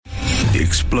The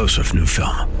explosive new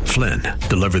film, Flynn,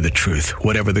 deliver the truth,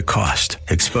 whatever the cost,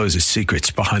 exposes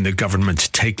secrets behind the government's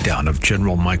takedown of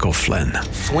General Michael Flynn.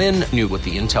 Flynn knew what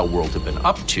the intel world had been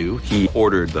up to. He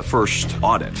ordered the first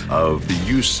audit of the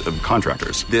use of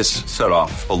contractors. This set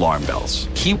off alarm bells.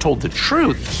 He told the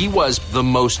truth. He was the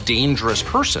most dangerous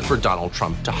person for Donald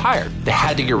Trump to hire. They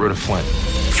had to get rid of Flynn.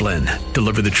 Flynn,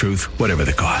 deliver the truth, whatever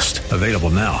the cost. Available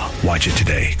now. Watch it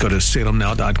today. Go to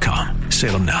salemnow.com.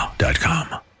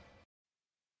 salemnow.com.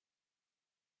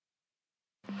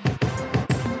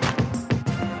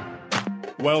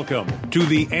 Welcome to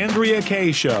the Andrea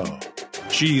Kaye Show.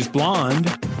 She's blonde,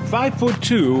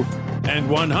 5'2", and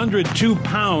 102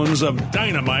 pounds of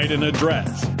dynamite in a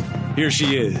dress. Here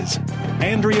she is,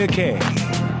 Andrea Kaye.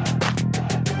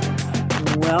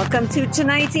 Welcome to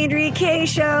tonight's Andrea Kaye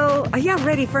Show. Are y'all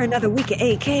ready for another week of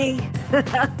AK?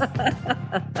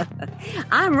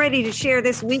 I'm ready to share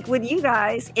this week with you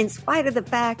guys, in spite of the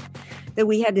fact that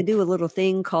we had to do a little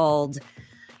thing called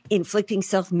inflicting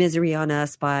self-misery on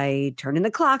us by turning the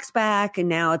clocks back, and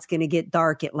now it's going to get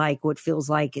dark at like what feels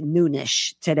like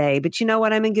noonish today. But you know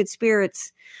what? I'm in good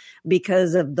spirits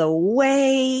because of the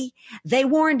way they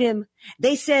warned him.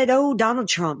 They said, oh, Donald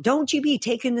Trump, don't you be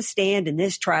taking the stand in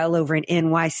this trial over in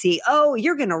NYC. Oh,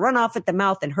 you're going to run off at the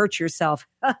mouth and hurt yourself.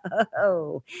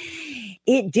 Oh,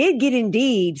 it did get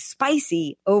indeed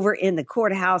spicy over in the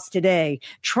courthouse today.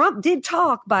 Trump did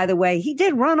talk, by the way. He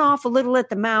did run off a little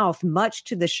at the mouth, much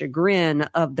to the chagrin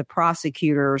of the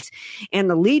prosecutors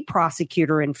and the lead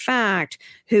prosecutor, in fact,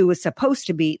 who was supposed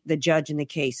to be the judge in the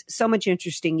case. So much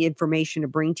interesting information to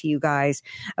bring to you guys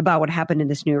about what happened in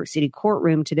this New York City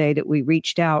courtroom today that we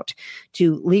reached out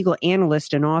to legal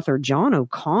analyst and author John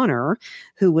O'Connor,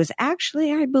 who was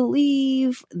actually, I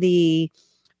believe, the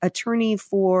attorney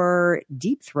for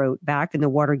Deep Throat back in the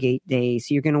Watergate days.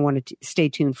 So you're going to want to stay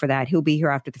tuned for that. He'll be here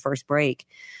after the first break.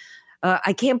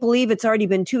 I can't believe it's already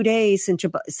been 2 days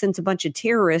since a bunch of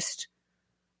terrorists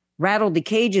rattled the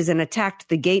cages and attacked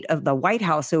the gate of the White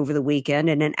House over the weekend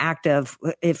in an act of,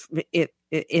 if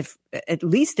at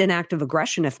least an act of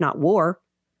aggression, if not war.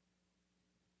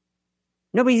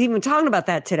 Nobody's even talking about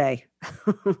that today.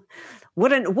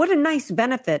 What a nice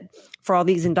benefit for all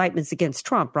these indictments against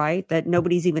Trump, right? That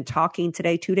nobody's even talking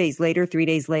today, 2 days later, 3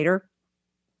 days later,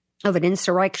 of an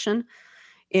insurrection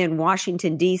in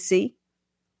Washington, D.C.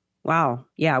 Wow.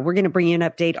 Yeah, we're going to bring you an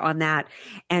update on that.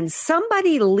 And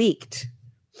somebody leaked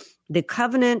the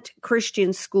Covenant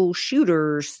Christian school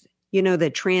shooters, you know, the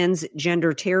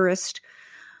transgender terrorist.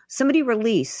 Somebody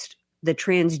released the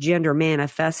transgender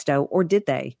manifesto, or did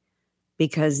they?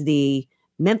 Because the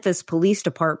Memphis Police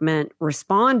Department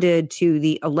responded to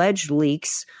the alleged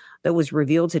leaks that was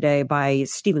revealed today by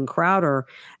Stephen Crowder.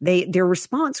 Their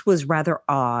response was rather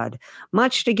odd.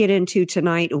 Much to get into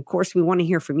tonight. Of course, we want to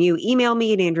hear from you. Email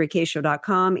me at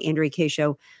AndreaKayeShow.com,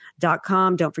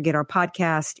 AndreaKayeShow.com. Don't forget our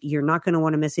podcast. You're not going to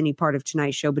want to miss any part of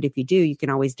tonight's show, but if you do, you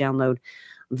can always download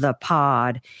the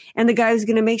pod. And the guy who's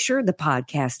going to make sure the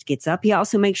podcast gets up, he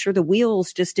also makes sure the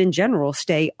wheels just in general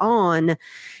stay on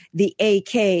the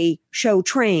AK show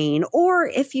train. Or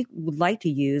if you would like to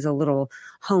use a little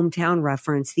hometown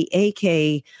reference, the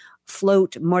AK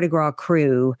float Mardi Gras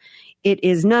crew. It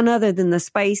is none other than the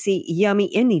spicy,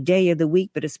 yummy, any day of the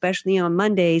week, but especially on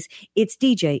Mondays, it's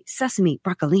DJ Sesame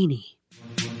Broccolini.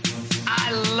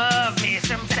 I love me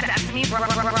some Sesame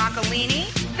Broccolini.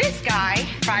 This guy,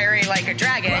 fiery like a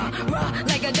dragon,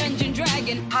 like a dungeon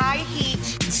dragon, high heat.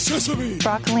 Sesame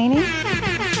Broccolini.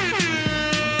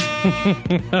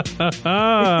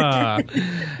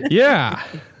 Yeah.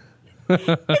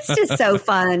 It's just so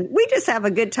fun. We just have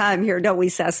a good time here, don't we,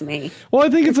 Sesame? Well, I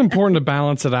think it's important to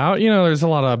balance it out. You know, there's a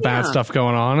lot of bad stuff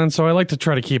going on, and so I like to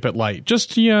try to keep it light.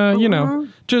 Just, you know,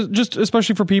 just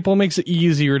especially for people, it makes it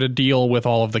easier to deal with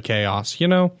all of the chaos, you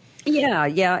know?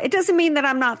 Yeah. It doesn't mean that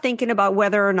I'm not thinking about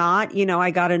whether or not, you know,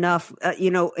 I got enough,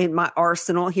 in my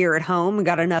arsenal here at home,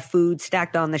 got enough food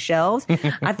stacked on the shelves.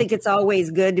 I think it's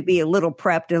always good to be a little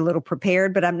prepped and a little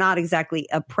prepared, but I'm not exactly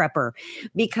a prepper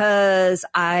because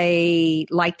I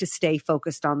like to stay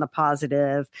focused on the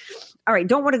positive. All right.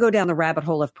 Don't want to go down the rabbit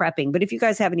hole of prepping, but if you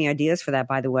guys have any ideas for that,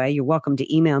 by the way, you're welcome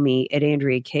to email me at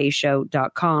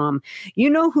AndreaKayeShow.com.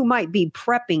 You know who might be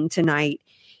prepping tonight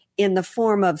in the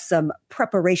form of some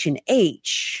preparation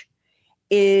H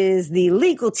is the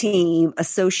legal team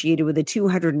associated with a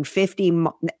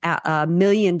 $250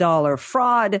 million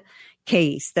fraud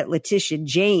case that Letitia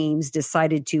James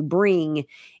decided to bring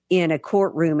in a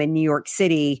courtroom in New York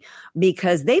City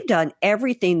because they've done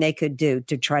everything they could do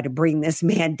to try to bring this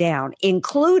man down,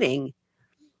 including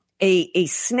a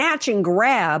snatch and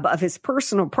grab of his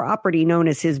personal property known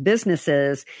as his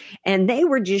businesses. And they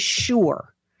were just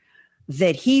sure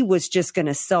that he was just going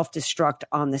to self-destruct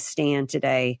on the stand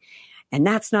today. And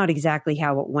that's not exactly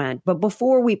how it went. But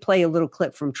before we play a little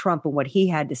clip from Trump and what he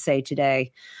had to say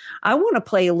today, I want to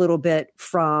play a little bit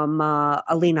from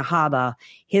Alina Habba,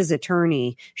 his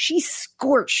attorney. She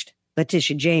scorched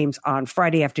Letitia James on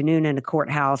Friday afternoon in a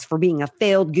courthouse for being a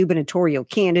failed gubernatorial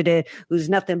candidate who's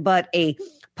nothing but a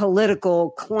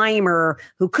political climber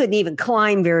who couldn't even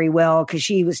climb very well because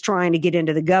she was trying to get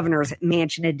into the governor's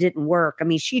mansion. It didn't work. I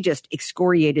mean, she just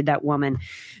excoriated that woman.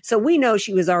 So we know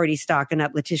she was already stocking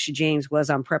up. Letitia James was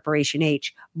on Preparation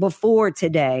H before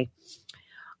today.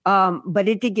 But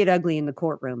it did get ugly in the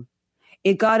courtroom.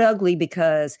 It got ugly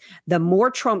because the more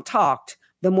Trump talked,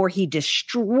 the more he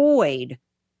destroyed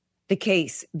the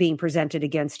case being presented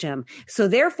against him. So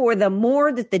therefore, the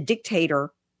more that the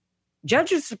dictator,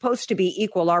 judges are supposed to be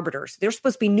equal arbiters. They're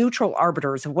supposed to be neutral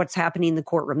arbiters of what's happening in the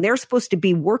courtroom. They're supposed to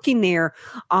be working there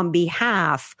on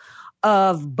behalf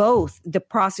of both the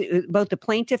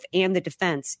plaintiff and the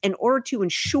defense in order to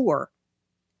ensure,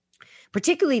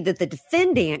 particularly that the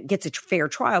defendant gets a fair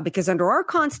trial, because under our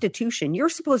Constitution, you're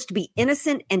supposed to be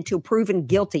innocent until proven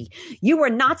guilty. You are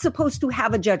not supposed to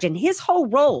have a judge, and his whole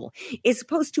role is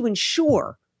supposed to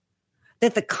ensure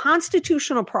that the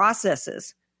constitutional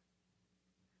processes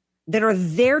that are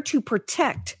there to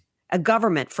protect a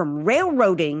government from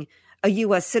railroading a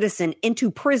U.S. citizen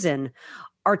into prison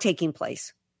are taking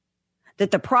place.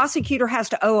 That the prosecutor has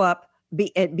to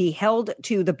be held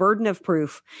to the burden of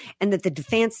proof, and that the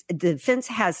defense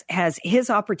has his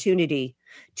opportunity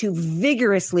to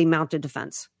vigorously mount a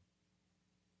defense.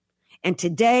 And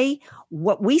today,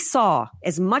 what we saw,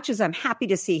 as much as I'm happy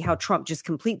to see how Trump just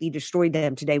completely destroyed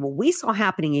them today, what we saw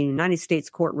happening in the United States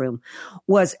courtroom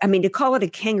was, I mean, to call it a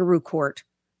kangaroo court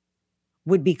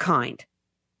would be kind.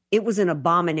 It was an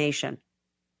abomination,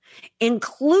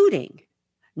 including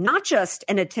not just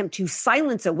an attempt to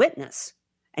silence a witness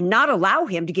and not allow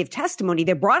him to give testimony.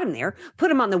 They brought him there,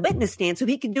 put him on the witness stand so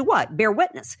he could do what? Bear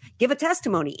witness, give a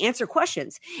testimony, answer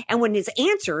questions. And when his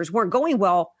answers weren't going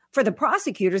well for the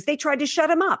prosecutors, they tried to shut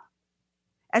him up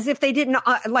as if they didn't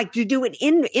like to do an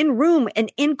in room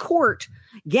and in court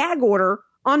gag order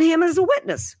on him as a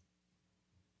witness.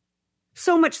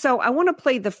 So much so, I want to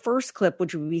play the first clip,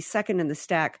 which would be second in the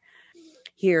stack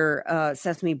here,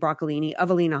 Sesame Broccolini, of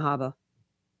Alina Habba.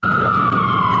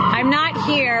 I'm not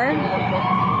here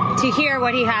to hear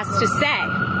what he has to say.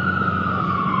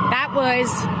 That was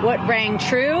what rang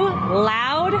true,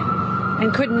 loud,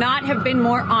 and could not have been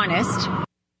more honest.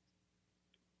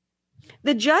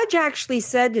 The judge actually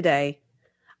said today,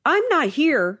 I'm not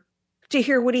here to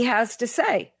hear what he has to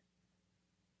say.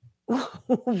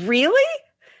 Really?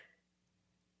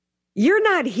 You're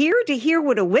not here to hear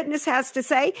what a witness has to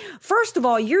say? First of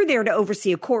all, you're there to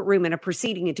oversee a courtroom and a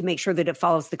proceeding and to make sure that it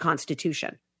follows the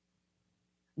Constitution.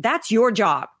 That's your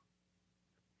job.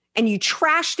 And you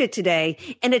trashed it today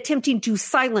in attempting to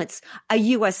silence a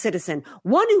U.S. citizen,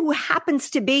 one who happens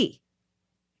to be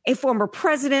a former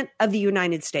president of the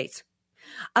United States.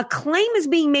 A claim is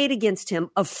being made against him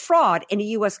of fraud in a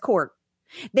U.S. court,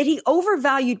 that he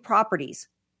overvalued properties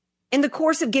in the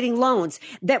course of getting loans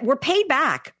that were paid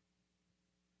back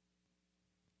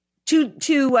to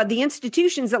the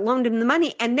institutions that loaned him the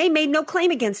money, and they made no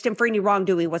claim against him for any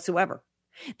wrongdoing whatsoever.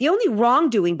 The only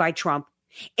wrongdoing by Trump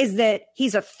is that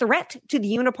he's a threat to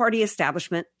the uniparty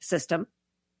establishment system,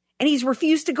 and he's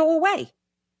refused to go away.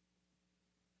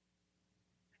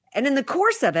 And in the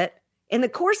course of it,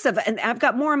 and I've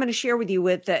got more I'm going to share with you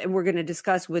and we're going to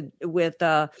discuss with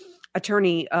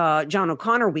attorney John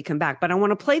O'Connor when we come back. But I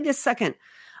want to play this second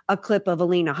a clip of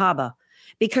Alina Habba,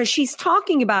 because she's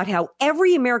talking about how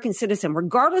every American citizen,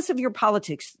 regardless of your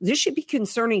politics, this should be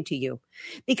concerning to you,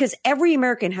 because every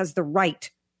American has the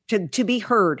right to be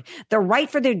heard, the right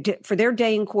for their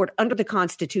day in court under the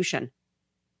Constitution.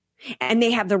 And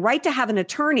they have the right to have an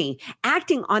attorney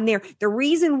acting on the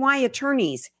reason why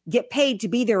attorneys get paid to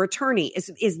be their attorney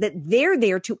is that they're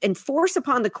there to enforce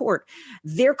upon the court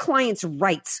their client's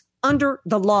rights under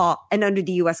the law and under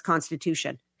the U.S.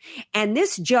 Constitution. And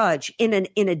this judge, in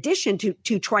addition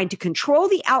to trying to control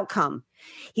the outcome,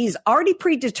 he's already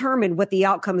predetermined what the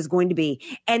outcome is going to be.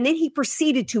 And then he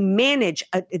proceeded to manage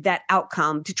that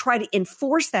outcome, to try to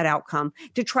enforce that outcome,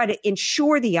 to try to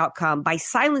ensure the outcome by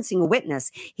silencing a witness.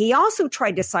 He also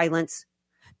tried to silence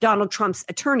Donald Trump's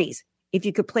attorneys. If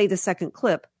you could play the second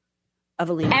clip of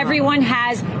Alina. Everyone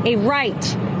has a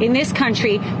right in this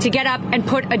country to get up and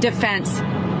put a defense.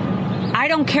 I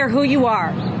don't care who you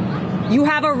are. You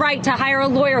have a right to hire a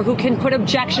lawyer who can put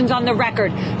objections on the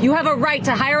record. You have a right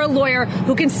to hire a lawyer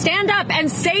who can stand up and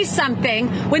say something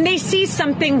when they see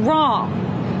something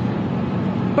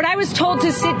wrong. But I was told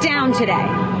to sit down today.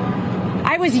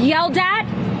 I was yelled at,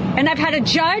 and I've had a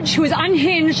judge who is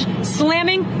unhinged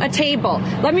slamming a table.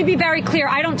 Let me be very clear.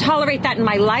 I don't tolerate that in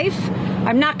my life.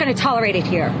 I'm not going to tolerate it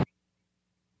here.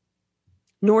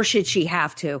 Nor should she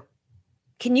have to.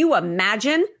 Can you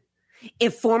imagine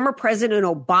if former President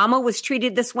Obama was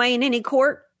treated this way in any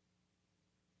court?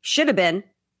 Should have been.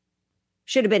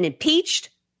 Should have been impeached.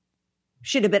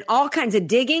 Should have been all kinds of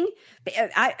digging.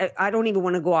 I don't even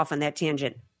want to go off on that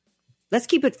tangent. Let's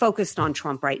keep it focused on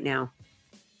Trump right now.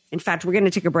 In fact, we're going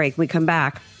to take a break. When we come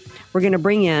back, we're going to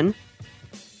bring in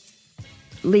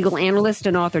legal analyst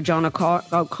and author John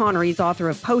O'Connor. He's author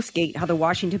of Postgate, How the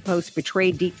Washington Post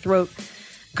Betrayed Deep Throat,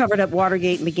 Covered Up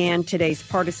Watergate, and Began Today's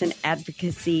Partisan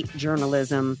Advocacy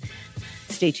Journalism.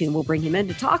 Stay tuned. We'll bring him in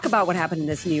to talk about what happened in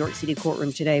this New York City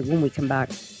courtroom today when we come back.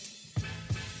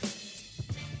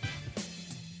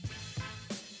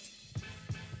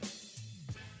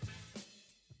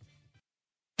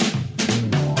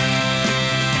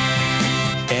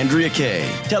 Andrea Kaye,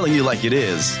 telling you like it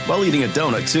is, while eating a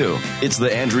donut, too. It's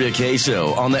the Andrea Kaye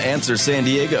Show on The Answer San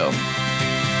Diego.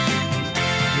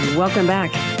 Welcome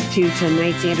back to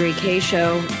tonight's Andrea Kaye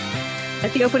Show.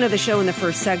 At the open of the show in the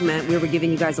first segment, we were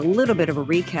giving you guys a little bit of a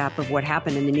recap of what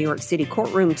happened in the New York City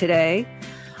courtroom today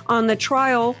on the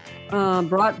trial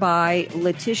brought by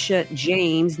Letitia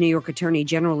James, New York Attorney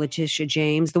General Letitia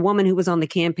James, the woman who was on the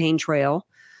campaign trail,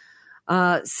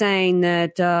 saying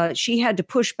that she had to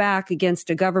push back against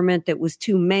a government that was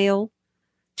too male,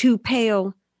 too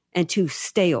pale, and too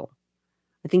stale.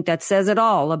 I think that says it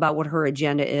all about what her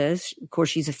agenda is. Of course,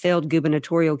 she's a failed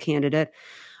gubernatorial candidate.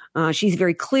 She's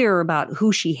very clear about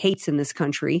who she hates in this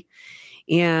country.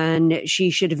 And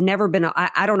she should have never been.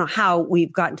 I don't know how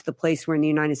we've gotten to the place where in the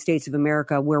United States of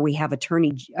America where we have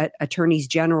attorneys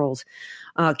generals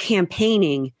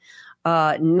campaigning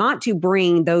not to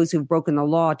bring those who've broken the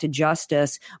law to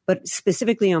justice, but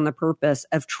specifically on the purpose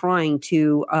of trying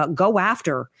to go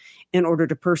after in order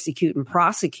to persecute and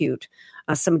prosecute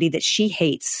somebody that she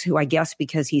hates, who I guess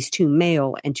because he's too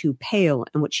male and too pale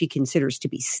and what she considers to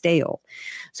be stale.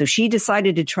 So she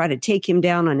decided to try to take him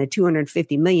down on a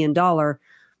 $250 million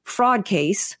fraud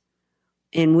case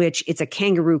in which it's a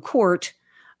kangaroo court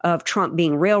of Trump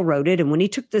being railroaded. And when he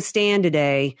took the stand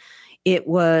today, it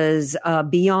was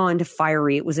beyond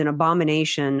fiery. It was an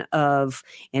abomination of,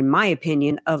 in my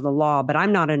opinion, of the law. But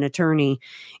I'm not an attorney.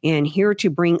 And here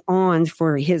to bring on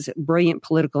for his brilliant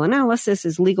political analysis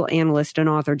is legal analyst and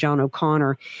author John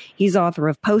O'Connor. He's author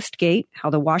of Postgate, How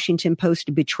the Washington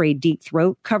Post Betrayed Deep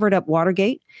Throat, Covered Up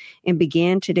Watergate, and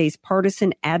Began Today's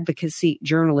Partisan Advocacy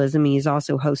Journalism. He's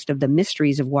also host of the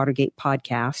Mysteries of Watergate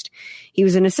podcast. He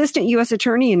was an assistant U.S.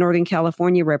 attorney in Northern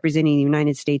California representing the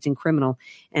United States in criminal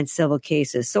and civil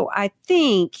cases. So I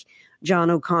think,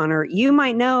 John O'Connor, you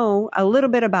might know a little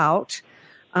bit about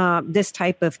this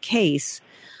type of case.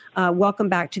 Welcome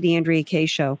back to the Andrea Kaye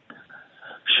Show.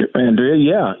 Sure,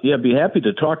 Andrea. Yeah, be happy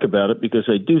to talk about it because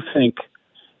I do think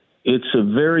it's a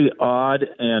very odd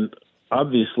and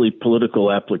obviously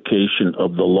political application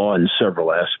of the law in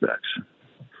several aspects.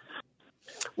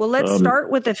 Well, let's start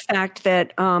with the fact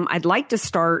that I'd like to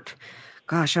start.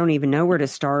 Gosh, I don't even know where to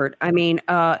start. I mean,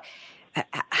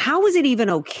 how is it even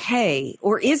okay?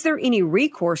 Or is there any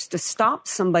recourse to stop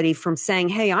somebody from saying,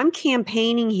 hey, I'm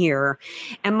campaigning here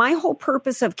and my whole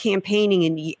purpose of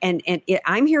campaigning and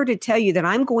I'm here to tell you that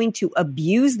I'm going to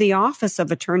abuse the office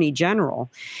of Attorney General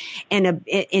and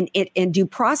do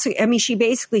prosecute. I mean, she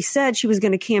basically said she was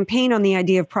going to campaign on the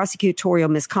idea of prosecutorial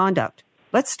misconduct.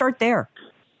 Let's start there.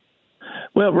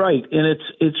 Well, right. And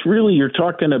it's really, you're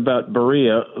talking about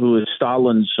Beria, who is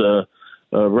Stalin's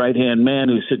right-hand man,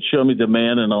 who said, show me the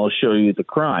man and I'll show you the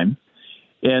crime.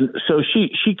 And so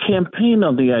she campaigned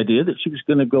on the idea that she was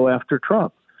going to go after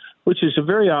Trump, which is a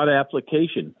very odd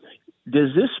application.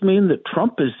 Does this mean that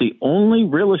Trump is the only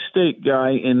real estate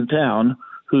guy in town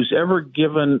who's ever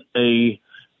given a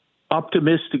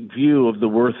optimistic view of the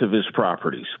worth of his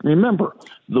properties? Remember,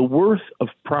 the worth of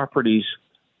properties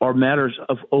are matters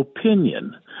of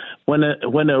opinion. When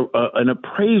an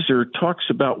appraiser talks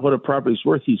about what a property is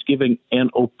worth, he's giving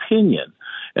an opinion.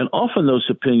 And often those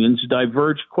opinions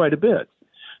diverge quite a bit.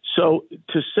 So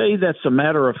to say that's a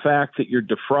matter of fact that you're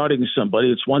defrauding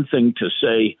somebody, it's one thing to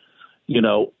say,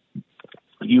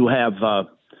 you have,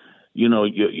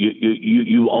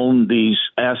 you own these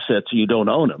assets and you don't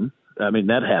own them. I mean,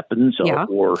 that happens. Yeah.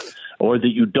 Or that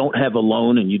you don't have a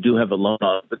loan and you do have a loan.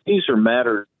 But these are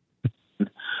matters.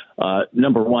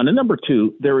 Number one. And number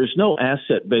two, there is no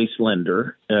asset-based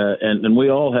lender, and we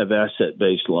all have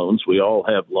asset-based loans. We all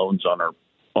have loans on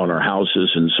our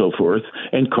houses and so forth,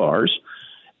 and cars.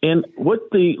 And what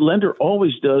the lender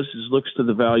always does is looks to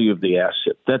the value of the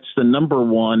asset. That's the number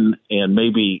one, and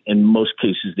maybe in most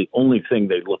cases the only thing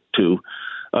they look to.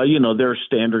 There are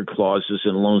standard clauses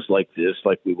in loans like this,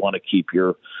 like we want to keep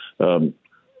your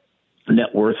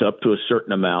net worth up to a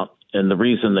certain amount. And the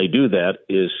reason they do that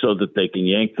is so that they can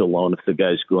yank the loan if the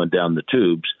guy's going down the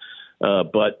tubes.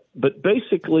 But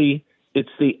basically, it's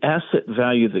the asset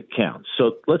value that counts.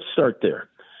 So let's start there.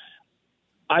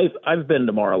 I've been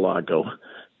to Mar-a-Lago.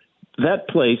 That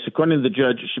place, according to the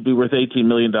judge, it should be worth $18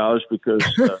 million because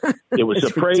it was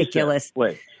appraised. Ridiculous.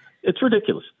 Wait, it's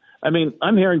ridiculous. I mean,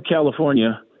 I'm here in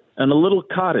California, and a little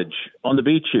cottage on the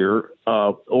beach here,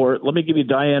 or let me give you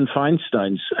Dianne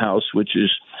Feinstein's house, which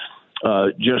is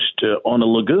just on a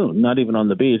lagoon, not even on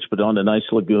the beach, but on a nice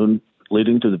lagoon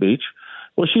leading to the beach.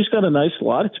 Well, she's got a nice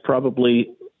lot. It's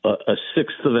probably a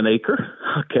sixth of an acre,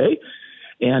 okay?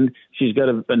 And she's got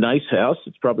a nice house.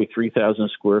 It's probably 3,000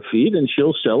 square feet, and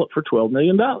she'll sell it for $12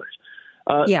 million.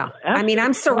 I mean,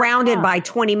 I'm surrounded by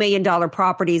 $20 million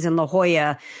properties in La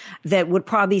Jolla that would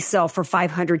probably sell for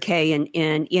 $500K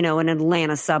in an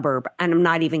Atlanta suburb. And I'm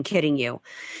not even kidding you.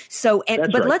 So,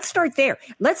 but let's start there.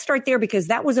 Let's start there because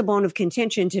that was a bone of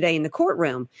contention today in the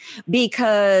courtroom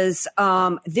because,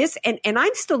 this, and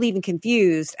I'm still even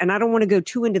confused, and I don't want to go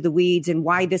too into the weeds and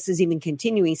why this is even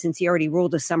continuing since he already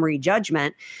ruled a summary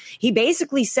judgment. He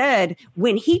basically said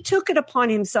when he took it upon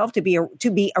himself to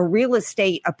be a real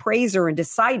estate appraiser and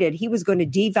decided he was going to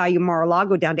devalue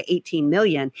Mar-a-Lago down to $18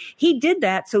 million. He did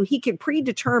that so he could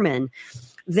predetermine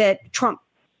that Trump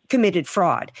committed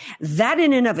fraud. That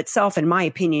in and of itself, in my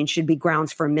opinion, should be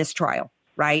grounds for a mistrial,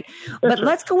 right? But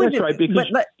let's go into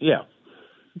yeah.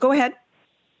 Go ahead.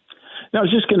 Now, I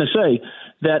was just going to say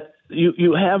that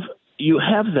you have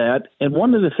that, and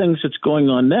one of the things that's going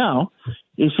on now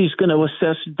is he's going to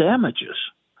assess damages.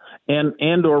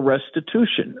 And or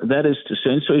restitution. That is to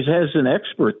say, and so he has an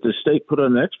expert, the state put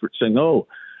on an expert saying,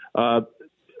 if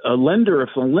a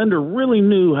lender really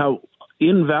knew how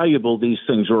invaluable these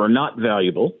things were or not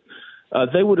valuable,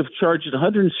 they would have charged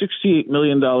 $168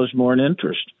 million more in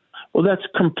interest. Well, that's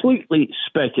completely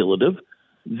speculative.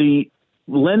 The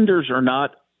lenders are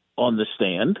not on the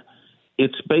stand.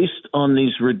 It's based on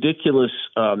these ridiculous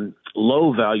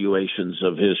low valuations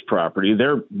of his property.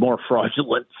 They're more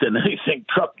fraudulent than anything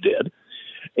Trump did.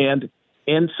 And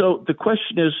so the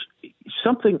question is,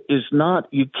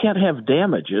 you can't have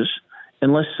damages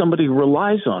unless somebody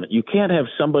relies on it. You can't have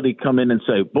somebody come in and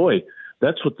say, boy,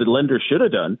 that's what the lender should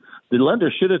have done. The lender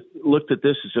should have looked at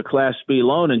this as a Class B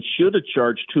loan and should have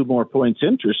charged 2 more points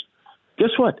interest.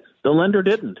 Guess what? The lender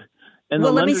didn't. And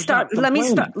let me stop.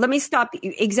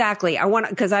 Exactly.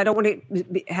 Because I don't want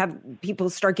to have people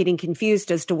start getting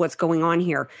confused as to what's going on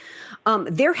here.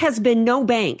 There has been no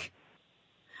bank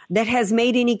that has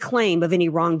made any claim of any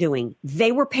wrongdoing.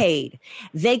 They were paid.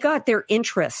 They got their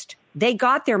interest. They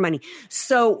got their money.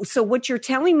 So what you're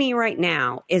telling me right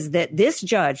now is that this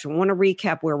judge, I want to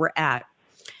recap where we're at.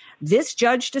 This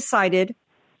judge decided,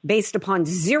 based upon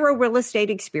zero real estate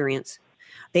experience,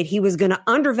 that he was going to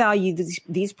undervalue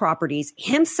these properties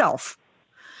himself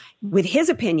with his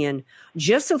opinion,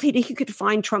 just so that he could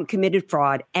find Trump committed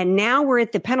fraud. And now we're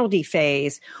at the penalty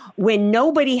phase when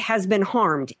nobody has been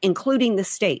harmed, including the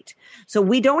state. So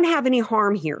we don't have any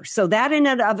harm here. So that in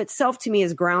and of itself to me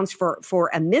is grounds for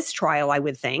a mistrial, I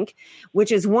would think,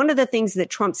 which is one of the things that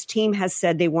Trump's team has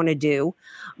said they want to do.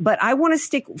 But I want to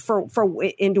stick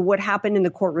into what happened in the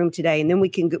courtroom today, and then we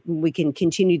can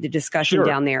continue the discussion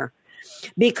down there.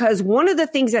 Because one of the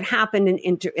things that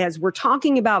happened as we're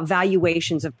talking about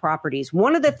valuations of properties,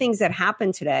 one of the things that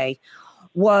happened today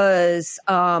was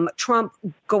Trump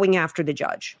going after the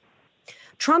judge.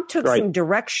 Trump took some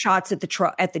direct shots at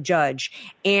the judge,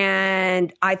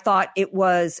 and I thought it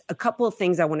was a couple of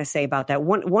things I want to say about that.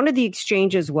 One of the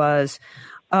exchanges was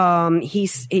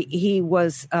he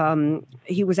was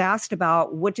asked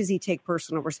about what does he take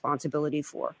personal responsibility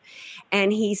for,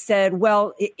 and he said,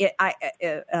 "Well,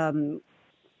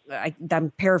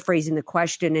 I'm paraphrasing the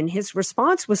question, and his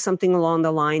response was something along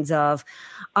the lines of,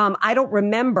 I don't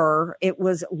remember. It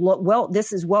was,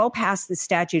 this is well past the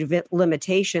statute of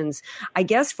limitations, I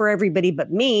guess, for everybody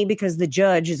but me, because the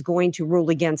judge is going to rule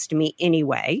against me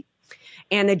anyway."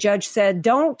 And the judge said,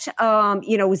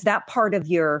 is that part of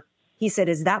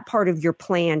your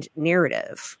planned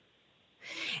narrative?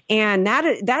 And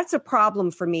that's a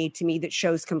problem to me that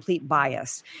shows complete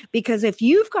bias, because if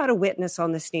you've got a witness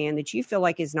on the stand that you feel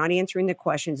like is not answering the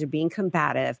questions or being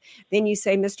combative, then you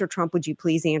say, "Mr. Trump, would you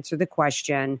please answer the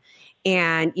question?"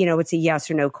 And, it's a yes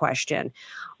or no question.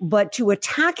 But to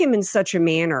attack him in such a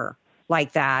manner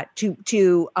like that, to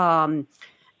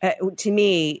to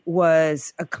me,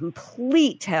 was a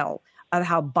complete tell of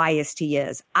how biased he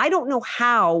is. I don't know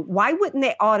why wouldn't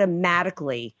they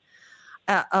automatically,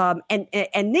 and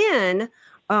then,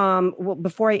 well,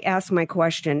 before I ask my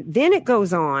question, then it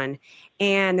goes on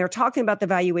and they're talking about the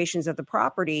valuations of the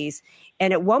properties.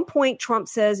 And at one point, Trump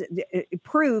says it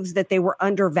proves that they were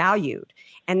undervalued.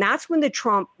 And that's when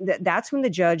the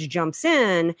judge jumps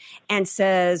in and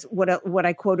says what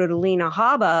I quoted Alina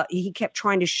Habba. He kept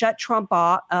trying to shut Trump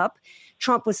up.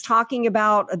 Trump was talking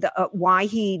about why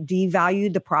he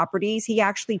devalued the properties. He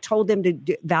actually told them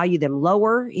to value them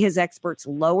lower, his experts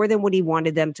lower than what he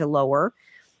wanted them to lower.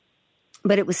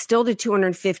 But it was still the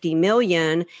 $250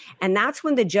 million. And that's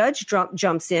when the judge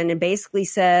jumps in and basically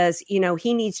says, he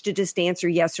needs to just answer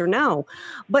yes or no.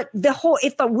 But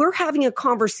if we're having a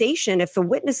conversation, if the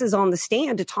witness is on the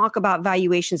stand to talk about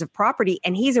valuations of property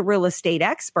and he's a real estate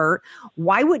expert,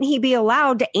 why wouldn't he be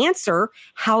allowed to answer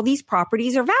how these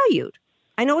properties are valued?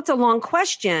 I know it's a long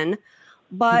question,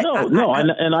 but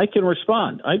and I can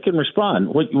respond.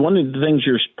 One of the things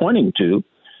you're pointing to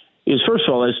is, first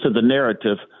of all, as to the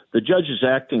narrative, the judge is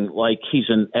acting like he's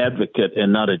an advocate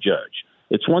and not a judge.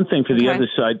 It's one thing for the other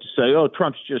side to say, oh,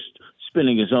 Trump's just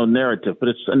spinning his own narrative. But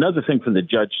it's another thing for the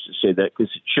judge to say that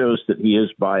because it shows that he is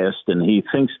biased and he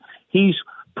thinks he's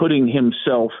putting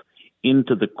himself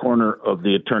into the corner of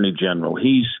the attorney general.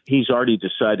 He's already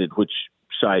decided which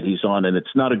side he's on, and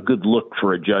it's not a good look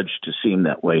for a judge to seem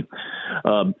that way.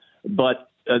 But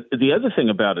the other thing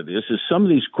about it is some of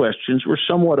these questions were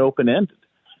somewhat open-ended.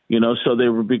 So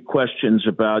there would be questions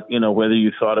about, whether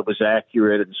you thought it was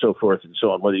accurate and so forth and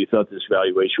so on, whether you thought this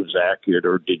valuation was accurate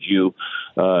or did you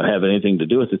have anything to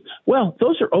do with it? Well,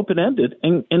 those are open-ended,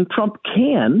 and Trump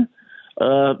can,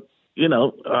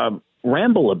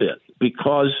 ramble a bit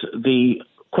because the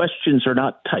questions are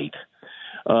not tight.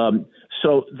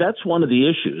 So that's one of the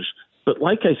issues. But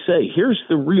like I say, here's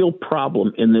the real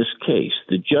problem in this case.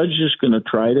 The judge is going to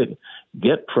try to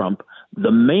get Trump.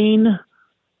 The main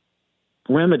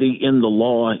remedy in the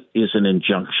law is an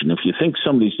injunction. If you think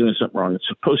somebody's doing something wrong, it's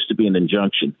supposed to be an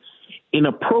injunction. In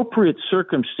appropriate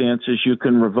circumstances, you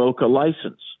can revoke a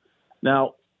license.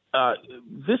 Now,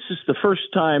 this is the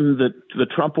first time that the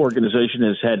Trump organization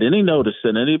has had any notice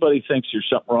that anybody thinks there's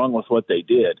something wrong with what they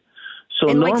did. So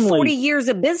in normally, 40 years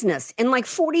of business.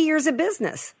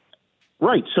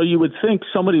 Right. So you would think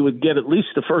somebody would get at least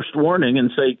the first warning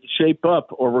and say, shape up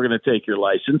or we're going to take your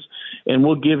license and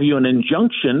we'll give you an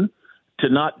injunction to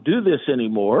not do this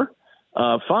anymore.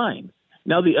 Fine.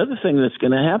 Now, the other thing that's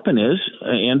going to happen is,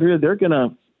 Andrea, they're going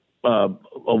to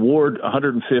award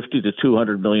 $150 to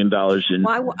 $200 million in.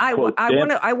 I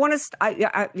want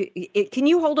to. Can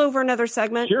you hold over another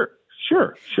segment?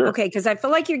 Sure. Okay, because I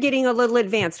feel like you're getting a little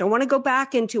advanced. I want to go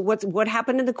back into what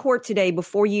happened in the court today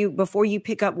before you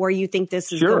pick up where you think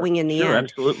this is going in the end.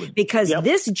 Absolutely. Because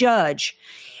this judge.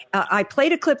 I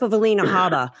played a clip of Alina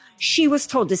Habba. She was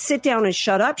told to sit down and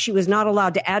shut up. She was not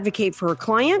allowed to advocate for her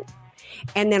client.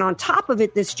 And then on top of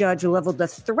it, this judge leveled a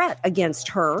threat against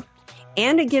her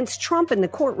and against Trump in the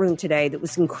courtroom today that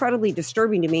was incredibly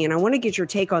disturbing to me. And I want to get your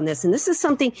take on this. And this is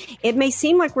something, it may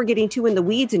seem like we're getting too in the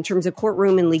weeds in terms of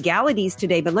courtroom and legalities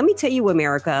today. But let me tell you,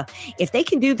 America, if they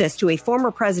can do this to a former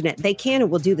president, they can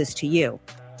and will do this to you.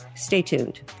 Stay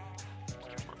tuned.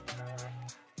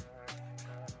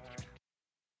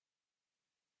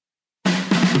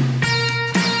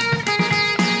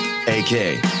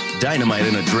 AK, Dynamite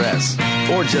in a Dress,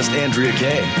 or just Andrea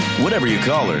Kaye, whatever you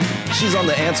call her. She's on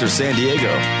The Answer San Diego.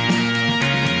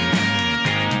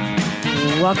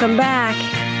 Welcome back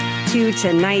to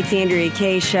tonight's Andrea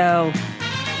Kaye Show.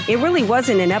 It really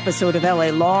wasn't an episode of LA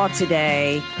Law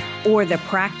today or The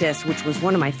Practice, which was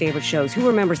one of my favorite shows. Who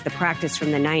remembers The Practice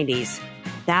from the 90s?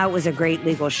 That was a great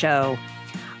legal show.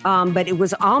 But it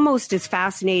was almost as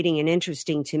fascinating and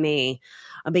interesting to me.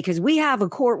 Because we had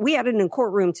it in a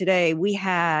courtroom today. We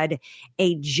had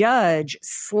a judge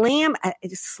slam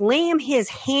his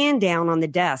hand down on the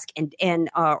desk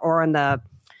or on the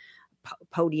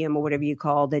podium or whatever you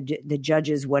call the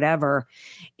judges, whatever,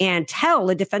 and tell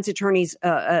a defendant's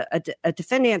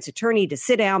attorney to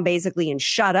sit down basically and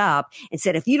shut up, and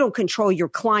said, if you don't control your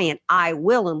client, I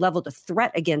will, and leveled a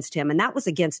threat against him. And that was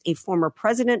against a former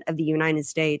president of the United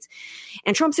States.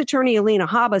 And Trump's attorney, Alina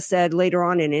Habba, said later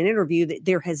on in an interview that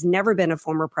there has never been a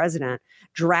former president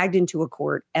dragged into a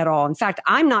court at all. In fact,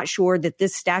 I'm not sure that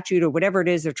this statute or whatever it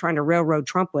is they're trying to railroad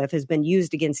Trump with has been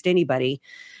used against anybody,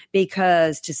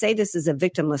 because to say this is a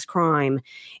victimless crime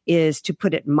is, to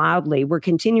put it mildly. We're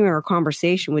continuing our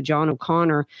conversation with John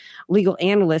O'Connor, legal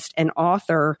analyst and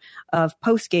author of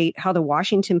Postgate, How the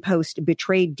Washington Post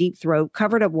Betrayed Deep Throat,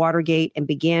 Covered Up Watergate, and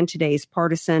Began Today's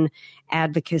Partisan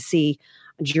Advocacy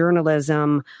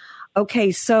Journalism.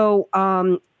 Okay, so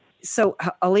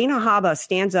Alina Habba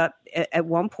stands up at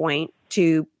one point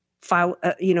to file,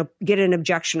 get an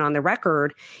objection on the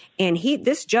record, and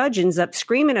this judge ends up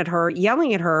screaming at her,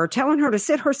 yelling at her, telling her to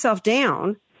sit herself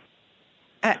down.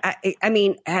 I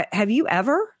mean, have you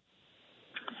ever?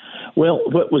 Well,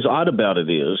 what was odd about it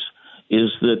is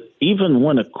that even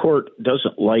when a court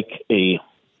doesn't like a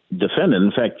defendant,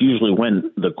 in fact, usually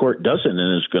when the court doesn't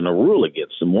and is going to rule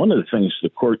against them, one of the things the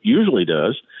court usually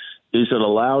does is it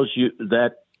allows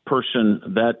that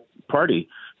party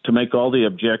to make all the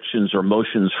objections or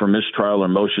motions for mistrial or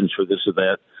motions for this or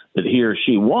that he or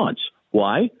she wants.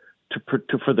 Why?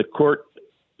 For the court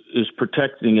is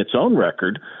protecting its own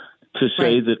record to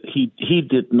say that he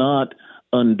did not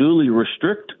unduly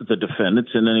restrict the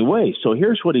defendants in any way. So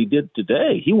here's what he did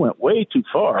today. He went way too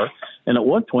far. And at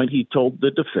one point, he told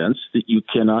the defense that you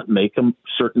cannot make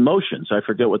certain motions. I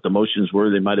forget what the motions were.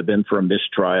 They might have been for a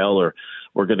mistrial or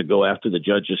we're going to go after the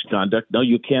judge's conduct. No,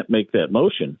 you can't make that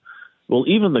motion. Well,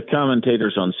 even the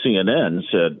commentators on CNN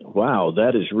said, wow,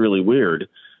 that is really weird.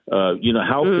 How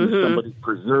can somebody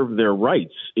preserve their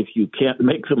rights if you can't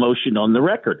make the motion on the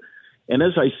record? And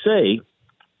as I say,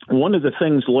 one of the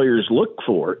things lawyers look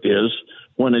for is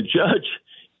when a judge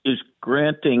is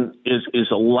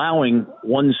allowing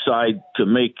one side to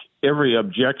make every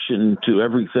objection to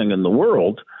everything in the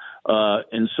world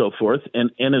and so forth,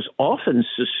 and is often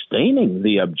sustaining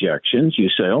the objections, you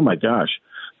say, oh, my gosh,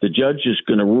 the judge is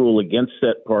going to rule against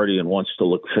that party and wants to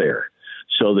look fair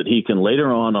so that he can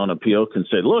later on appeal can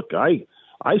say, look, I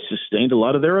sustained a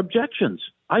lot of their objections.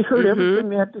 I heard everything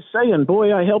they had to say, and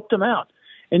boy, I helped them out.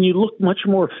 And you look much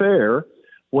more fair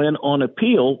when on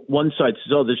appeal, one side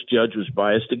says, oh, this judge was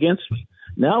biased against me.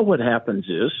 Now what happens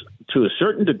is, to a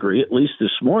certain degree, at least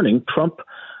this morning, Trump,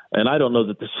 and I don't know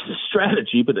that this is a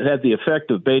strategy, but it had the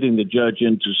effect of baiting the judge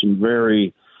into some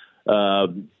very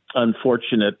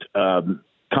unfortunate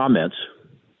comments.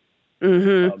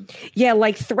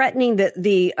 Like threatening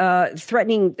the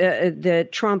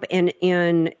Trump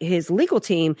and his legal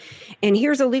team. And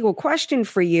here's a legal question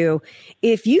for you: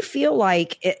 if you feel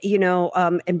like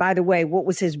and by the way, what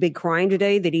was his big crime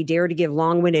today? That he dared to give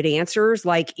long-winded answers.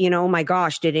 Like, oh my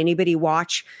gosh, did anybody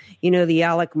watch the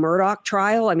Alec Murdaugh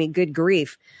trial? I mean, good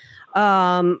grief.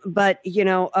 So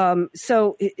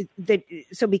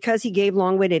because he gave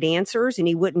long-winded answers and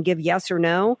he wouldn't give yes or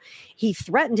no, he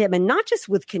threatened him, and not just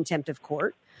with contempt of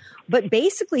court, but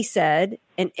basically said,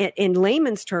 in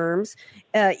layman's terms,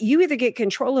 you either get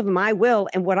control of my will,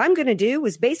 and what I'm going to do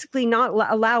is basically not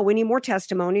allow any more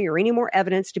testimony or any more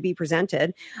evidence to be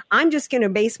presented. I'm just going to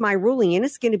base my ruling, and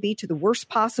it's going to be to the worst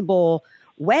possible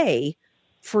way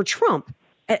for Trump.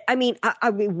 I mean,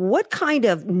 what kind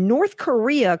of North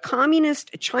Korea,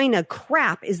 communist China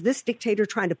crap is this dictator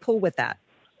trying to pull with that?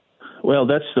 Well,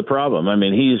 that's the problem. I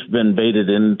mean, he's been baited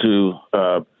into,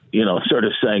 sort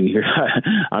of saying,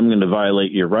 I'm going to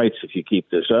violate your rights if you keep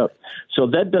this up. So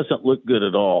that doesn't look good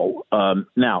at all.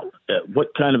 Now,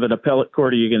 what kind of an appellate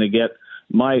court are you going to get?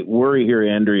 My worry here,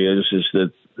 Andrea, is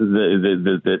that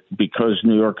that because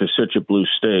New York is such a blue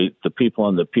state, the people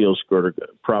on the appeals court are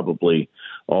probably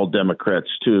all Democrats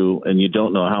too, and you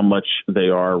don't know how much they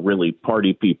are really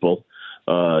party people,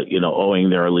 owing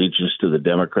their allegiance to the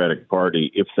Democratic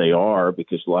Party. If they are,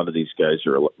 because a lot of these guys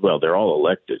are, they're all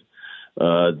elected,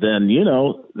 then,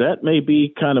 that may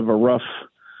be kind of a rough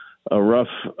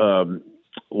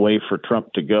way for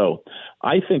Trump to go.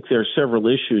 I think there are several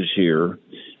issues here.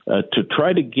 To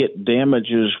try to get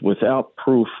damages without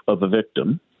proof of a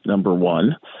victim, number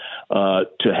one,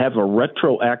 to have a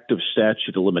retroactive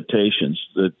statute of limitations.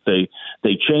 That they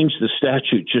changed the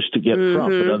statute just to get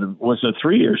Trump. It was a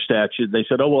 3-year statute. They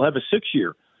said, we'll have a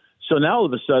 6-year. So now all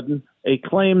of a sudden, a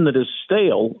claim that is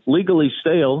stale, legally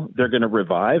stale, they're going to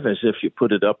revive as if you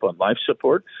put it up on life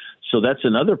support. So that's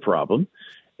another problem.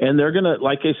 And they're going to,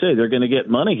 like I say, they're going to get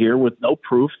money here with no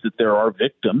proof that there are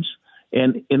victims.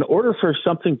 And in order for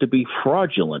something to be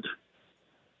fraudulent,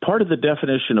 part of the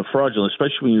definition of fraudulent,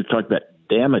 especially when you're talking about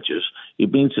damages,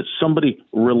 it means that somebody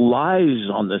relies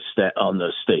on the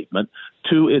statement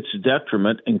to its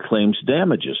detriment and claims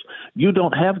damages. You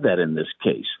don't have that in this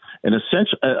case. And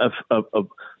essentially,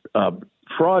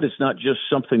 fraud is not just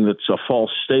something that's a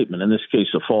false statement, in this case,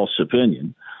 a false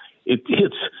opinion.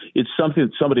 It's something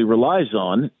that somebody relies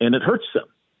on, and it hurts them.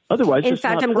 Otherwise, in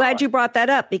fact, I'm glad you brought that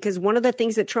up, because one of the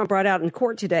things that Trump brought out in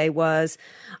court today was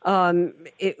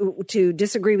to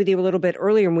disagree with you a little bit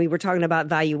earlier when we were talking about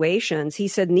valuations. He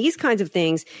said in these kinds of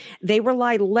things, they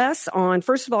rely less on,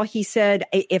 first of all, he said,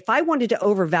 if I wanted to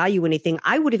overvalue anything,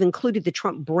 I would have included the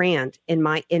Trump brand in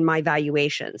my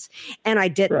valuations. And I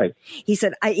didn't. Right. He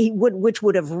said, which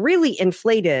would have really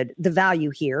inflated the value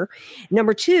here.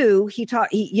 Number two, he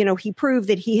proved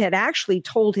that he had actually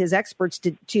told his experts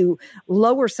to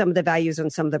lower some of the values on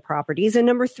some of the properties. And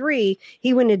number three,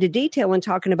 he went into detail in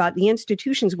talking about the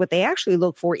institutions. What they actually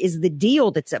look for is the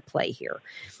deal that's at play here.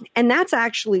 And that's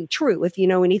actually true if you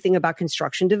know anything about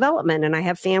construction development. And I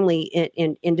have family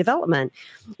in development.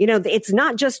 It's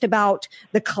not just about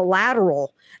the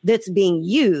collateral that's being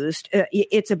used.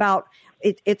 It's about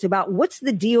what's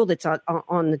the deal that's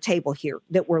on the table here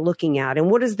that we're looking at, and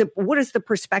what is the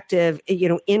perspective,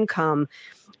 income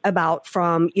about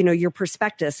from your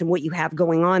prospectus and what you have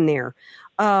going on there.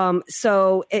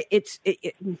 So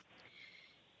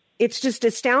it's just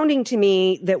astounding to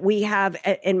me that we have,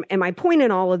 and my point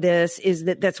in all of this is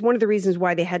that that's one of the reasons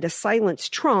why they had to silence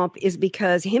Trump, is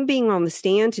because him being on the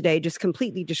stand today just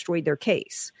completely destroyed their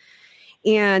case.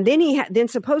 And then then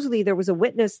supposedly there was a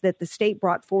witness that the state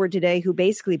brought forward today who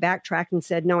basically backtracked and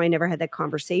said, no, I never had that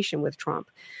conversation with Trump.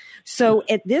 So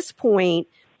at this point,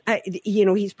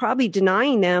 he's probably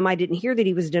denying them. I didn't hear that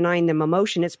he was denying them a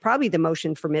motion. It's probably the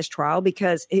motion for mistrial,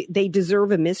 because they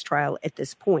deserve a mistrial at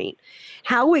this point.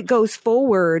 How it goes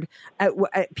forward,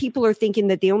 people are thinking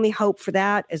that the only hope for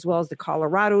that, as well as the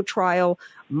Colorado trial,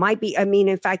 might be,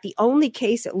 in fact, the only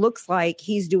case it looks like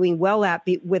he's doing well at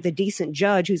with a decent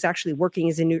judge who's actually working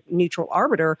as a neutral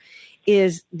arbiter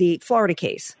is the Florida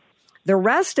case. The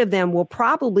rest of them will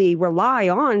probably rely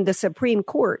on the Supreme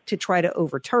Court to try to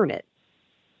overturn it.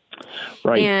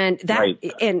 Right.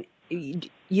 And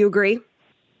you agree?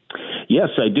 Yes,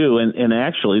 I do. And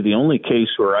actually, the only case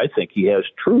where I think he has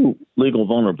true legal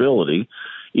vulnerability,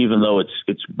 even though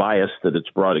it's biased that it's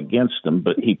brought against him,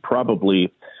 but he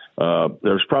probably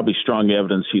there's probably strong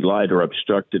evidence he lied or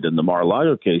obstructed in the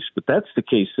Mar-a-Lago case. But that's the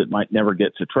case that might never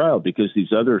get to trial, because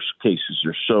these other cases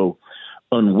are so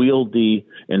unwieldy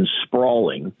and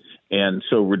sprawling and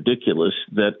so ridiculous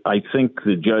that I think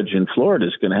the judge in Florida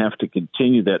is going to have to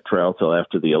continue that trial till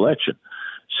after the election.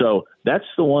 So that's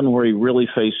the one where he really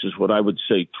faces what I would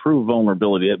say true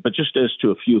vulnerability, but just as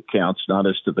to a few counts, not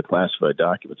as to the classified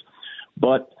documents.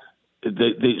 But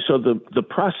the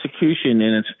prosecution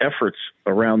in its efforts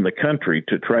around the country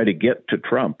to try to get to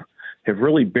Trump have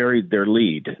really buried their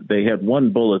lead. They had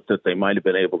one bullet that they might have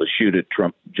been able to shoot at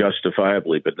Trump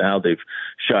justifiably, but now they've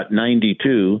shot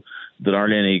 92 that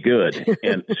aren't any good.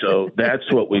 And so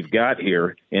that's what we've got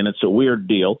here, and it's a weird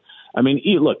deal.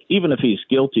 Look, even if he's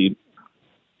guilty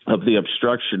of the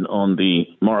obstruction on the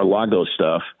Mar-a-Lago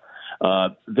stuff,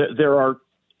 there are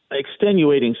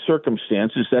extenuating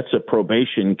circumstances. That's a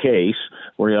probation case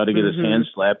where he ought to get his hands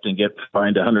slapped and get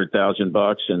fined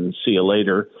 $100,000 and see you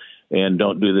later and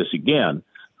don't do this again.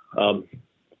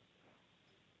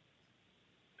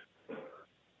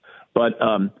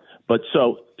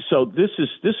 So this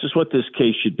is what this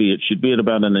case should be. It should be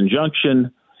about an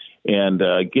injunction and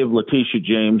give Letitia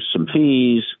James some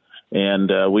fees, and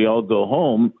we all go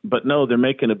home. But no, they're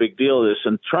making a big deal of this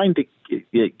and trying to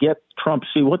get Trump.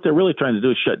 See, what they're really trying to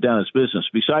do is shut down his business.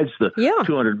 Besides the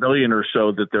 $200 million or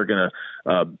so that they're going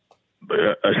to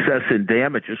assess in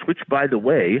damages, which, by the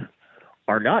way,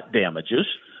 are not damages,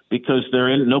 because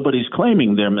nobody's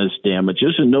claiming them as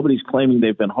damages, and nobody's claiming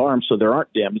they've been harmed, so there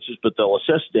aren't damages, but they'll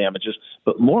assess damages.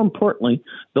 But more importantly,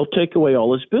 they'll take away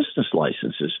all his business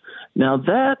licenses. Now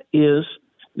there is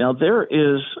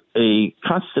a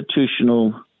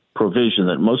constitutional provision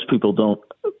that most people don't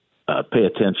pay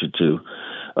attention to,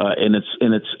 and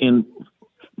it's in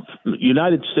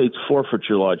United States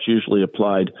forfeiture law. It's usually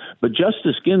applied, but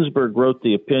Justice Ginsburg wrote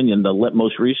the opinion, the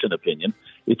most recent opinion.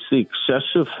 It's the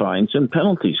excessive fines and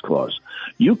penalties clause.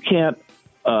 You can't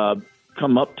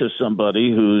come up to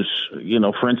somebody who's,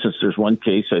 for instance, there's one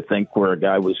case, I think, where a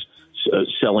guy was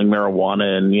selling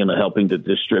marijuana and, helping to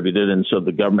distribute it. And so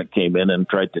the government came in and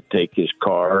tried to take his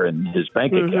car and his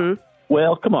bank account.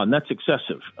 Well, come on, that's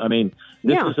excessive.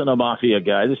 This isn't a mafia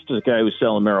guy. This is a guy who's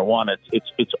selling marijuana.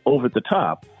 It's over the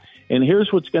top. And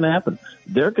here's what's going to happen.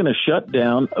 They're going to shut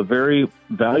down a very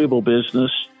valuable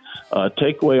business,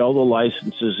 take away all the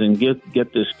licenses, and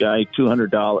get this guy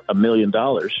 $1 million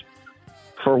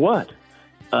for what?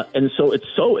 And so it's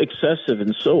so excessive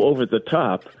and so over the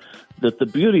top that the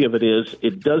beauty of it is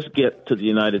it does get to the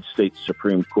United States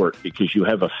Supreme Court, because you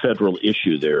have a federal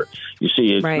issue there. You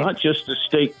see, it's not just a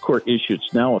state court issue.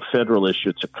 It's now a federal issue.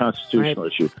 It's a constitutional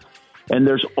issue. And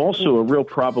there's also a real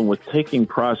problem with taking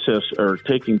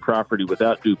property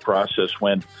without due process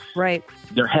when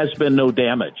there has been no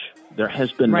damage. There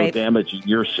has been no damage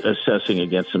you're assessing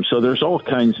against them. So there's all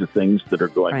kinds of things that are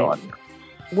going on here.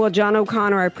 Well, John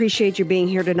O'Connor, I appreciate you being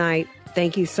here tonight.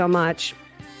 Thank you so much.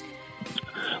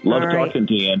 Love talking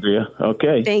to you, Andrea.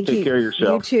 Okay. Thank you. Take care of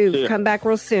yourself. You too. Come back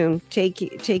real soon.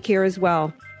 Take care as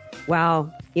well.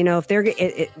 Wow.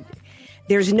 If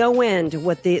there's no end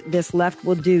what this left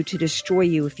will do to destroy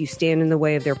you if you stand in the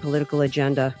way of their political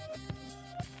agenda.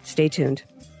 Stay tuned.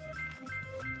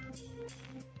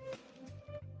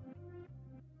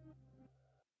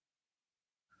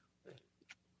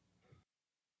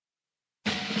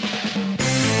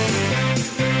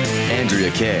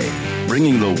 Andrea Kaye,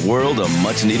 bringing the world a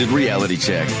much-needed reality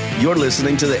check. You're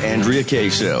listening to The Andrea Kaye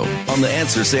Show on The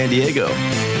Answer San Diego.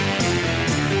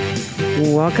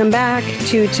 Welcome back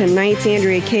to tonight's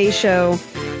Andrea Kaye Show.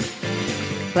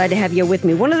 Glad to have you with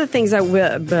me. One of the things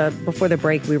before the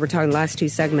break, we were talking, last two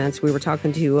segments, we were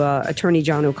talking to attorney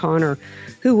John O'Connor,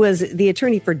 who was the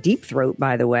attorney for Deep Throat,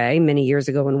 by the way, many years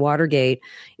ago in Watergate.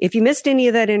 If you missed any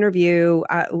of that interview,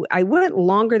 I went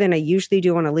longer than I usually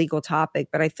do on a legal topic,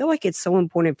 but I feel like it's so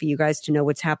important for you guys to know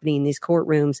what's happening in these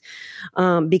courtrooms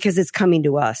because it's coming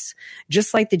to us.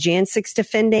 Just like the Jan 6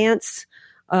 defendants,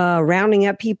 rounding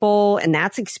up people, and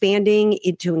that's expanding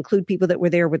it to include people that were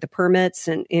there with the permits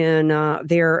and in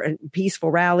their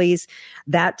peaceful rallies.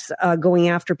 That's going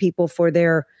after people for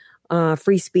their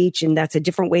free speech, and that's a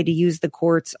different way to use the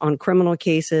courts on criminal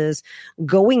cases.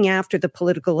 Going after the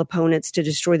political opponents to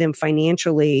destroy them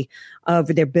financially of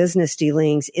their business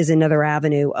dealings is another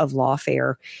avenue of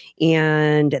lawfare.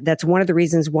 And that's one of the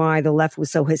reasons why the left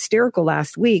was so hysterical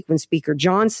last week when Speaker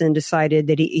Johnson decided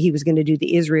that he was going to do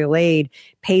the Israel aid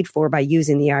paid for by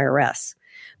using the IRS.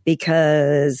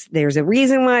 Because there's a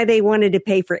reason why they wanted to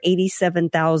pay for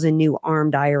 87,000 new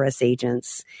armed IRS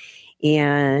agents.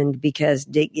 And because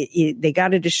they got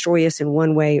to destroy us in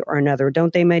one way or another,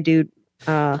 don't they, my dude,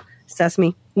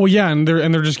 Sesame? Well, yeah, and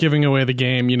they're just giving away the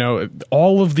game.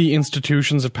 All of the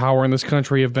institutions of power in this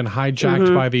country have been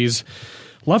hijacked by these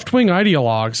left-wing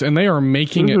ideologues, and they are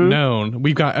making it known.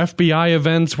 We've got FBI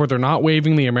events where they're not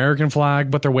waving the American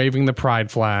flag, but they're waving the pride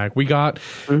flag. We got,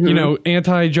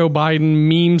 anti-Joe Biden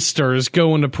memesters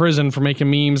going to prison for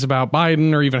making memes about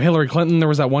Biden or even Hillary Clinton. There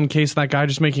was that one case of that guy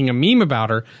just making a meme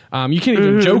about her. You can't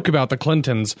even joke about the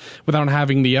Clintons without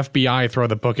having the FBI throw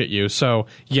the book at you. So,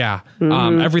 yeah,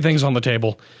 everything's on the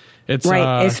table. It's,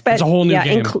 it's a whole new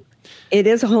game. It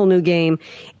is a whole new game.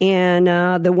 And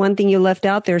the one thing you left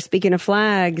out there, speaking of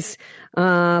flags,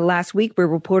 last week we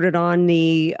reported on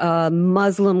the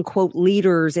Muslim, quote,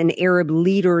 leaders and Arab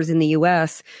leaders in the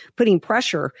U.S. putting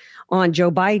pressure on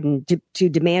Joe Biden to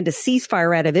demand a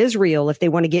ceasefire out of Israel if they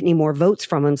want to get any more votes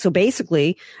from him. So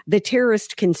basically, the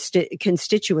terrorist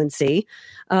constituency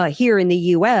here in the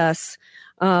U.S.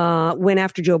 Went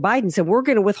after Joe Biden, said, we're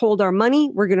going to withhold our money.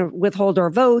 We're going to withhold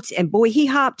our votes. And boy, he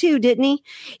hopped too, didn't he?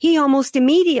 He almost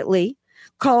immediately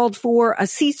called for a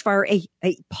ceasefire,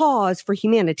 a pause for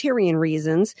humanitarian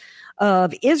reasons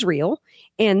of Israel,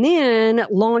 and then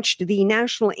launched the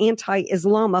National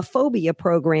Anti-Islamophobia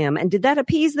Program. And did that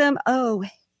appease them? Oh,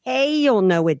 hell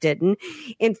no, it didn't.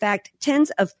 In fact,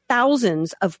 tens of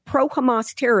thousands of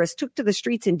pro-Hamas terrorists took to the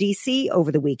streets in D.C.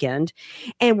 over the weekend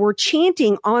and were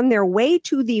chanting on their way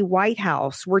to the White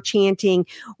House. We're chanting,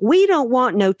 we don't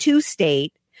want no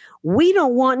two-state. We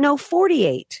don't want no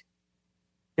 48.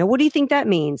 Now, what do you think that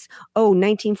means? Oh,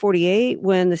 1948,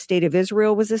 when the state of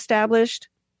Israel was established?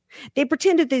 They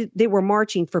pretended that they were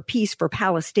marching for peace for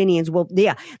Palestinians. Well,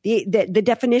 yeah, the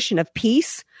definition of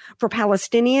peace for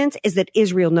Palestinians is that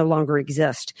Israel no longer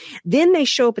exists. Then they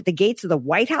show up at the gates of the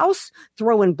White House,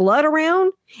 throwing blood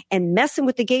around and messing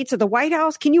with the gates of the White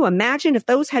House. Can you imagine if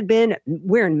those had been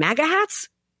wearing MAGA hats?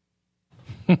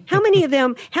 How many of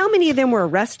them were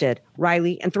arrested,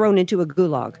 Riley, and thrown into a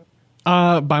gulag?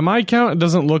 By my count, it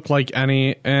doesn't look like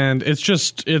any, and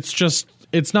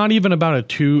it's not even about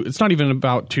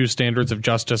two standards of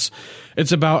justice.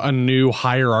 It's about a new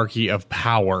hierarchy of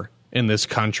power in this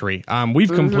country.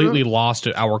 We've completely lost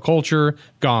it. Our culture,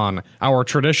 gone. Our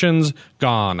traditions,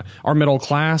 gone. Our middle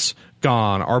class,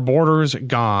 gone. Our borders,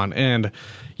 gone. And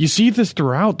you see this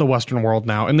throughout the Western world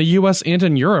now, in the U.S. and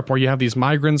in Europe, where you have these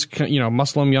migrants,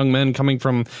 Muslim young men coming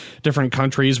from different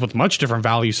countries with much different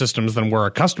value systems than we're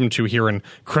accustomed to here in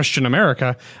Christian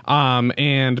America.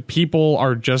 And people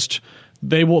are just...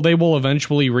 They will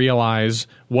eventually realize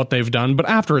what they've done, but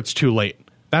after it's too late.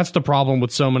 That's the problem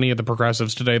with so many of the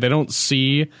progressives today. They don't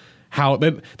see how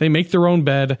they make their own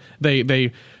bed.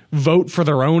 They vote for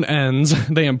their own ends.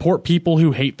 They import people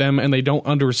who hate them, and they don't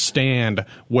understand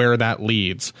where that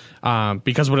leads.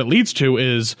 Because what it leads to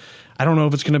is, I don't know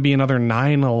if it's going to be another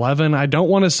 9/11. I don't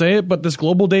want to say it, but this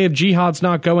global day of jihad's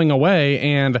not going away,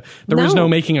 and there is no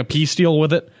making a peace deal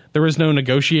with it. There is no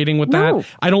negotiating with that.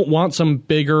 I don't want some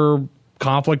bigger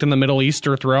conflict in the Middle East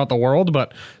or throughout the world,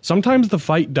 but sometimes the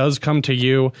fight does come to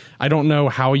you. I don't know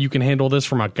how you can handle this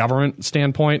from a government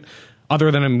standpoint other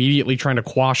than immediately trying to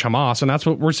quash Hamas, and that's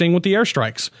what we're seeing with the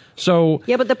airstrikes. So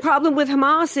yeah, but the problem with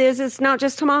Hamas is it's not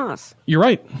just Hamas. You're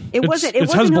right. It wasn't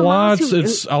Hezbollah, Hamas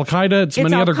it's Al Qaeda, it's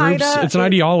many other groups. It's an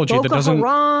ideology Boko that doesn't.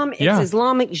 Haram, it's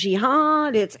Islamic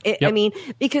Jihad. I mean,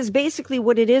 because basically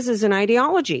what it is an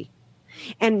ideology.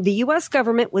 And the U.S.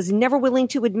 government was never willing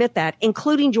to admit that,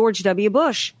 including George W.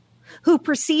 Bush, who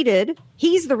proceeded.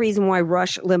 He's the reason why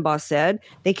Rush Limbaugh said,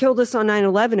 they killed us on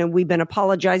 9/11 and we've been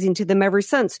apologizing to them ever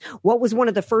since. What was one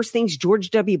of the first things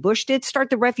George W. Bush did? Start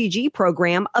the refugee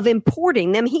program of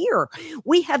importing them here.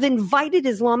 We have invited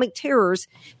Islamic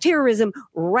terrorism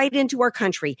right into our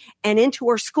country and into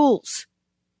our schools.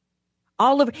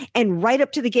 And right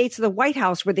up to the gates of the White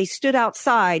House, where they stood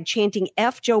outside chanting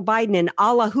F Joe Biden and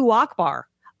Allahu Akbar,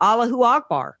 Allahu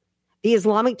Akbar, the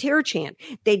Islamic terror chant.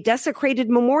 They desecrated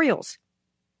memorials.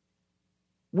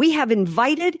 We have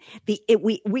invited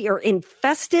we are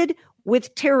infested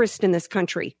with terrorists in this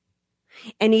country.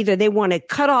 And either they want to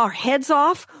cut our heads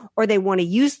off or they want to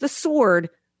use the sword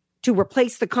to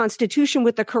replace the Constitution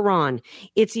with the Quran.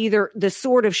 It's either the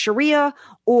sword of Sharia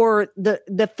or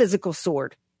the physical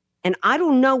sword. And I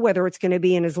don't know whether it's going to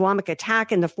be an Islamic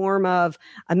attack in the form of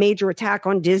a major attack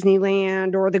on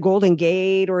Disneyland or the Golden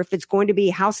Gate, or if it's going to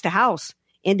be house to house,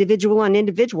 individual on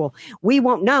individual. We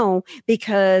won't know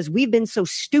because we've been so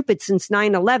stupid since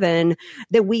 9/11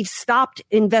 that we've stopped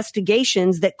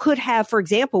investigations that could have, for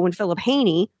example, when Philip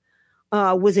Haney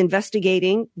was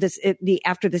investigating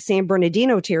after the San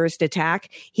Bernardino terrorist attack,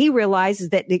 he realizes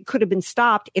that it could have been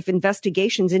stopped if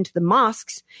investigations into the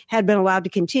mosques had been allowed to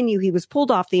continue. He was pulled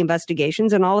off the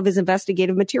investigations and all of his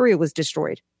investigative material was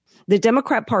destroyed. The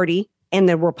Democrat Party and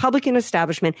the Republican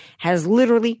establishment has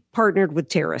literally partnered with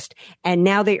terrorists. And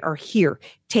now they are here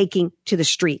taking to the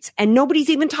streets. And nobody's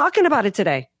even talking about it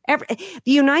today.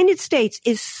 The United States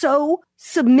is so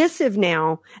submissive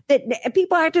now that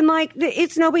people are acting like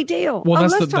it's no big deal. Well,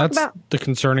 that's the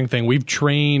concerning thing. We've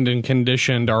trained and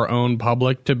conditioned our own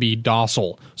public to be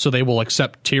docile, so they will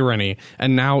accept tyranny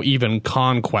and now even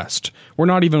conquest. We're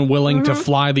not even willing to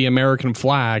fly the American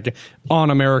flag on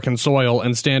American soil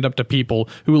and stand up to people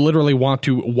who literally want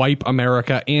to wipe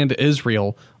America and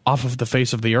Israel off of the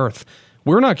face of the earth.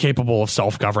 We're not capable of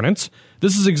self-governance.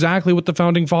 This is exactly what the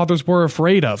Founding Fathers were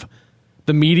afraid of.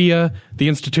 The media, the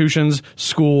institutions,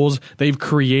 schools, they've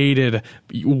created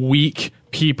weak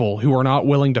people who are not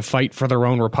willing to fight for their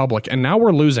own republic, and now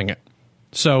we're losing it.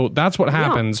 So that's what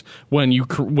happens when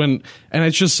and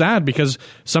it's just sad because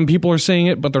some people are saying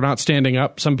it, but they're not standing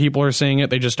up. Some people are saying it,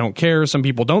 they just don't care. Some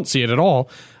people don't see it at all.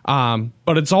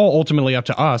 But it's all ultimately up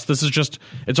to us.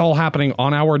 It's all happening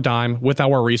on our dime with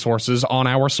our resources on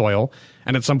our soil.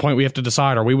 And at some point we have to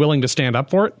decide, are we willing to stand up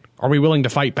for it? Are we willing to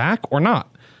fight back or not?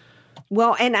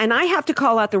 Well, and I have to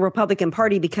call out the Republican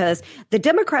Party because the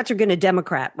Democrats are going to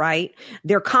Democrat, right?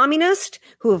 They're communists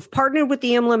who have partnered with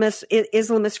the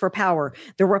Islamists for power.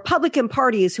 The Republican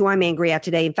Party is who I'm angry at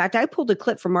today. In fact, I pulled a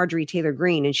clip from Marjorie Taylor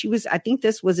Greene, and I think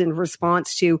this was in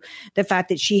response to the fact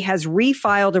that she has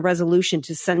refiled a resolution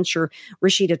to censure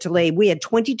Rashida Tlaib. We had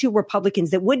 22 Republicans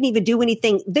that wouldn't even do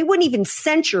anything. They wouldn't even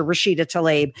censure Rashida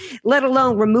Tlaib, let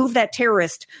alone remove that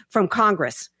terrorist from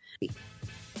Congress.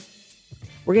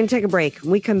 We're going to take a break. When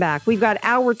we come back, we've got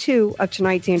hour 2 of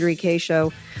tonight's Andrea Kaye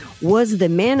Show. Was the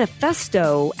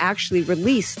manifesto actually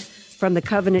released from the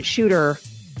Covenant shooter?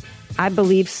 I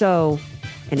believe so.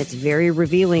 And it's very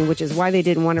revealing, which is why they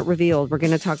didn't want it revealed. We're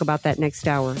going to talk about that next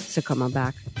hour. So come on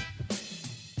back.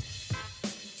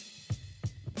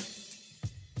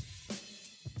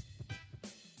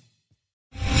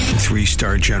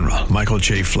 Three-star General Michael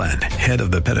J. Flynn, head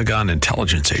of the Pentagon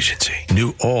Intelligence Agency,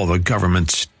 knew all the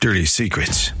government's dirty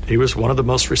secrets. He was one of the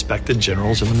most respected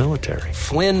generals in the military.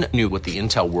 Flynn knew what the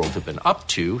intel world had been up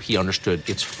to. He understood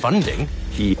its funding.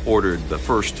 He ordered the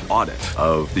first audit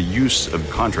of the use of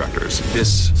contractors.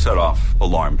 This set off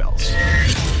alarm bells.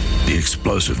 The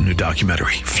explosive new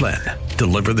documentary, Flynn,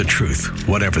 Deliver the Truth,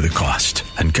 Whatever the Cost,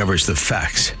 uncovers the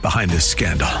facts behind this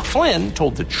scandal. Flynn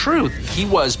told the truth. He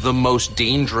was the most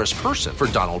dangerous person for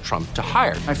Donald Trump to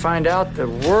hire. I find out the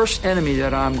worst enemy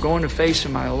that I'm going to face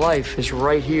in my life is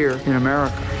right here in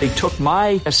America. They took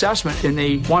my assessment and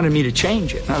they wanted me to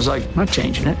change it. And I was like, I'm not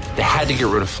changing it. They had to get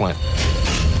rid of Flynn.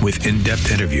 With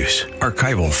in-depth interviews,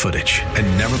 archival footage, and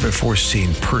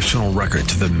never-before-seen personal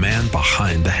records of the man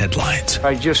behind the headlines.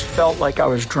 I just felt like I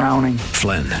was drowning.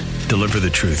 Flynn, deliver the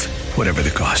truth, whatever the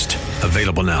cost.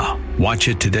 Available now. Watch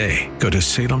it today. Go to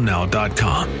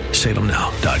salemnow.com.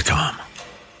 salemnow.com.